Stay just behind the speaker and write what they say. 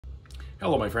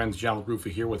Hello my friends,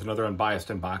 LaRuffa here with another Unbiased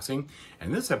unboxing. And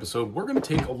in this episode, we're going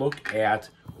to take a look at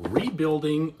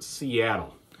rebuilding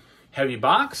Seattle. Heavy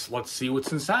box, let's see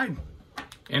what's inside.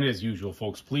 And as usual,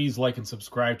 folks, please like and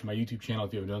subscribe to my YouTube channel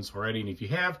if you haven't done so already. And if you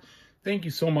have, thank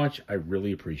you so much. I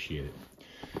really appreciate it.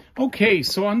 Okay,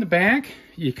 so on the back,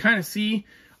 you kind of see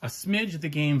a smidge of the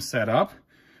game set up,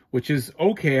 which is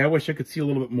okay. I wish I could see a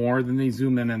little bit more than they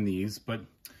zoom in on these, but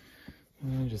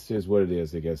it just is what it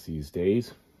is, I guess, these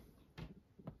days.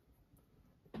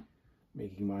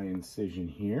 Making my incision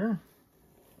here.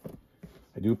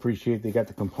 I do appreciate they got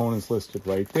the components listed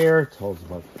right there. It tells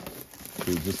about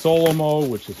the solo mode,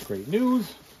 which is great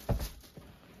news.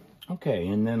 Okay,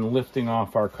 and then lifting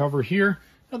off our cover here.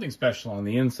 Nothing special on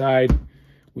the inside.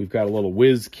 We've got a little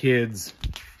Whiz Kids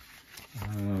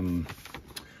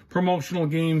promotional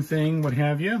game thing, what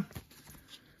have you.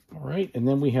 All right, and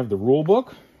then we have the rule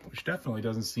book, which definitely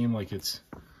doesn't seem like it's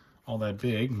all that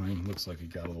big. Mine looks like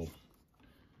it got a little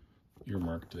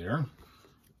earmarked there.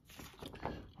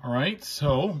 All right,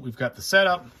 so we've got the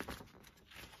setup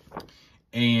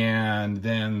and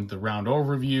then the round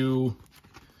overview,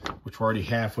 which we're already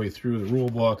halfway through the rule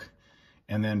book,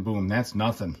 and then boom, that's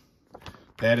nothing.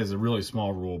 That is a really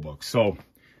small rule book. So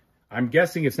I'm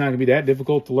guessing it's not gonna be that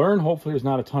difficult to learn. Hopefully there's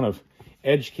not a ton of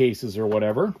edge cases or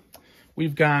whatever.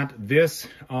 We've got this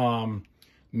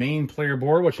main player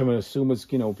board, which I'm gonna assume is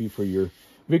gonna be for your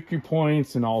victory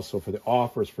points and also for the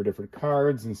offers for different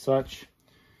cards and such.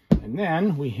 And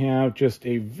then we have just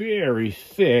a very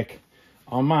thick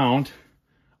amount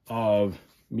of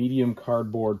medium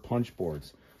cardboard punch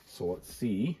boards. So let's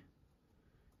see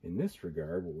in this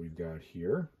regard what we've got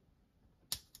here.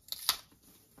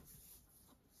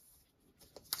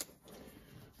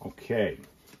 Okay.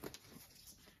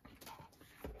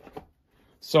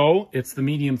 So it's the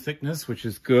medium thickness, which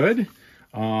is good.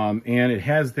 And it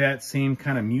has that same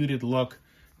kind of muted look,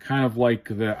 kind of like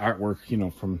the artwork, you know,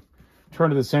 from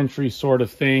turn of the century sort of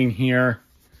thing here.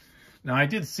 Now, I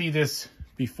did see this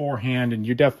beforehand, and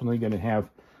you're definitely going to have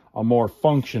a more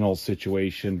functional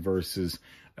situation versus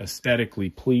aesthetically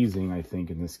pleasing, I think,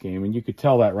 in this game. And you could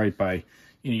tell that right by,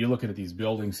 you know, you're looking at these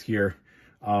buildings here.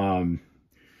 The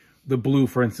blue,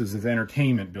 for instance, is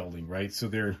entertainment building, right? So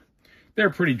they're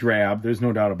pretty drab. There's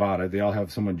no doubt about it. They all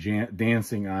have someone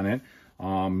dancing on it.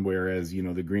 Whereas, you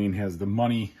know, the green has the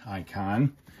money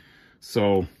icon.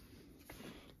 So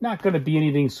not going to be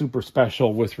anything super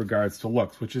special with regards to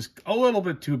looks, which is a little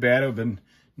bit too bad. It would have been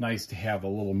nice to have a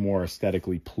little more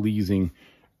aesthetically pleasing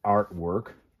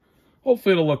artwork.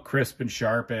 Hopefully it'll look crisp and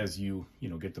sharp as you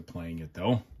know, get to playing it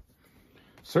though.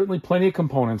 Certainly plenty of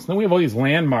components. Then we have all these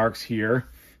landmarks here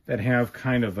that have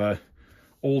kind of a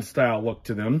old style look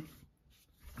to them.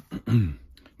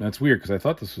 That's weird because I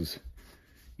thought this was,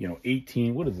 you know,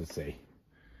 18, what does it say?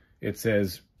 It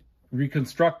says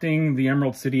reconstructing the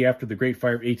Emerald City after the Great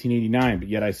Fire of 1889, but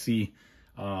yet I see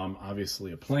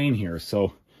obviously a plane here.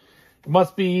 So it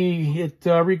must be, it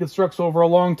reconstructs over a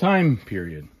long time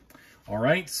period. All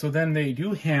right, so then they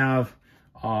do have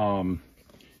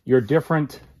your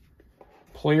different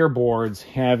player boards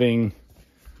having,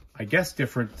 I guess,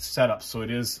 different setups. So it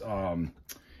is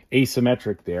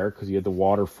asymmetric there because you have the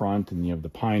waterfront and you have the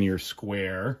Pioneer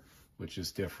Square, which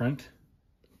is different.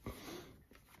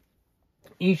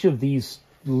 Each of these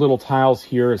little tiles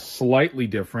here is slightly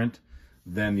different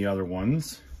than the other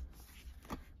ones.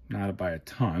 Not by a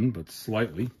ton, but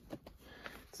slightly.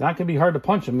 It's not going to be hard to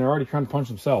punch them. They're already trying to punch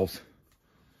themselves.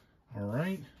 All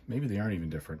right. Maybe they aren't even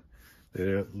different.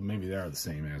 Maybe they are the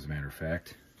same, as a matter of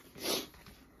fact.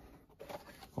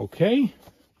 Okay.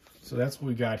 So that's what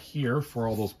we got here for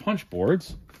all those punch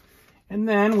boards. And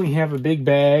then we have a big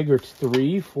bag or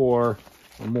three or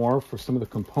more for some of the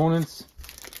components.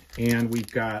 And we've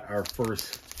got our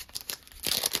first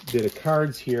bit of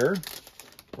cards here.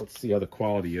 Let's see how the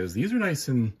quality is. These are nice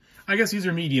and, I guess these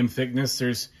are medium thickness.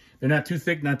 They're not too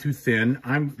thick, not too thin.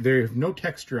 They have no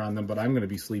texture on them, but I'm going to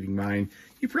be sleeving mine.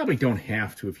 You probably don't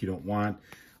have to if you don't want.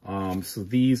 So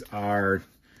these are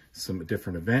some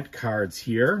different event cards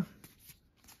here.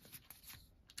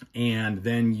 And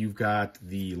then you've got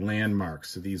the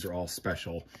landmarks. So these are all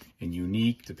special and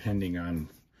unique depending on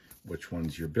which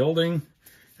ones you're building.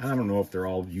 And I don't know if they're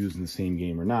all used in the same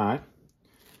game or not.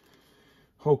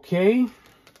 Okay.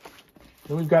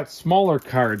 Then we've got smaller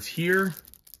cards here,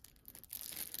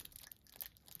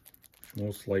 which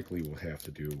most likely will have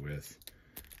to do with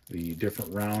the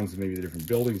different rounds, maybe the different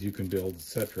buildings you can build,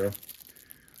 etc.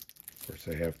 Of course,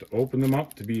 I have to open them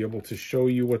up to be able to show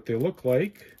you what they look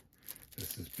like.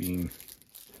 This is being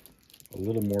a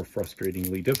little more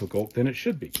frustratingly difficult than it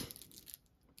should be.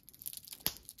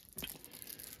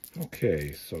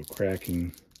 Okay, so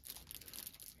cracking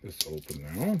this open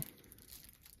now.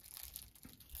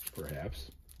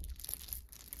 Perhaps.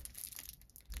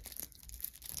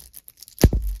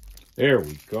 There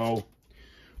we go.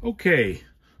 Okay,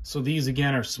 so these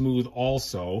again are smooth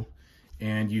also,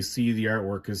 and you see the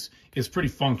artwork is pretty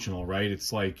functional, right?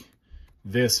 It's like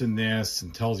this and this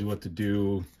and tells you what to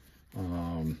do.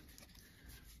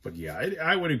 But yeah,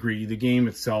 I would agree. The game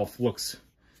itself looks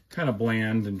kind of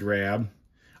bland and drab.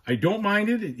 I don't mind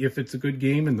it if it's a good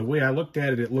game, and the way I looked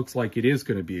at it, it looks like it is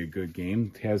going to be a good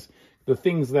game. It has the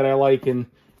things that I like in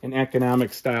an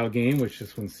economic style game, which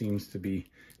this one seems to be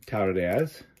touted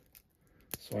as.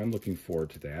 So I'm looking forward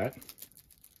to that.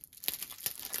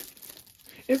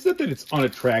 It's not that it's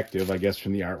unattractive, I guess,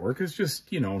 from the artwork. It's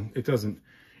just, you know,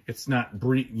 it's not,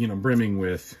 brimming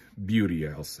with beauty,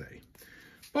 I'll say.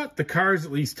 But the cards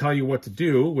at least tell you what to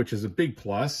do, which is a big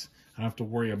plus. I don't have to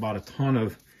worry about a ton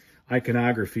of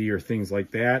iconography or things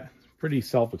like that. Pretty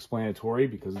self-explanatory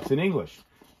because it's in English.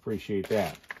 Appreciate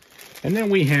that. And then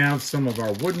we have some of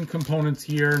our wooden components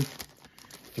here.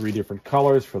 3 different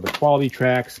colors for the quality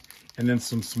tracks. And then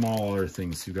some smaller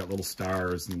things. You've got little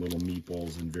stars and little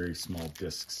meeples and very small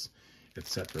discs,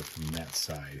 etc. from that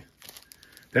side.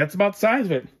 That's about the size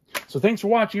of it. So thanks for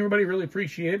watching, everybody. Really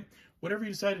appreciate it. Whatever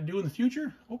you decide to do in the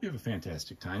future, hope you have a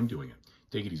fantastic time doing it.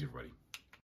 Take it easy, everybody.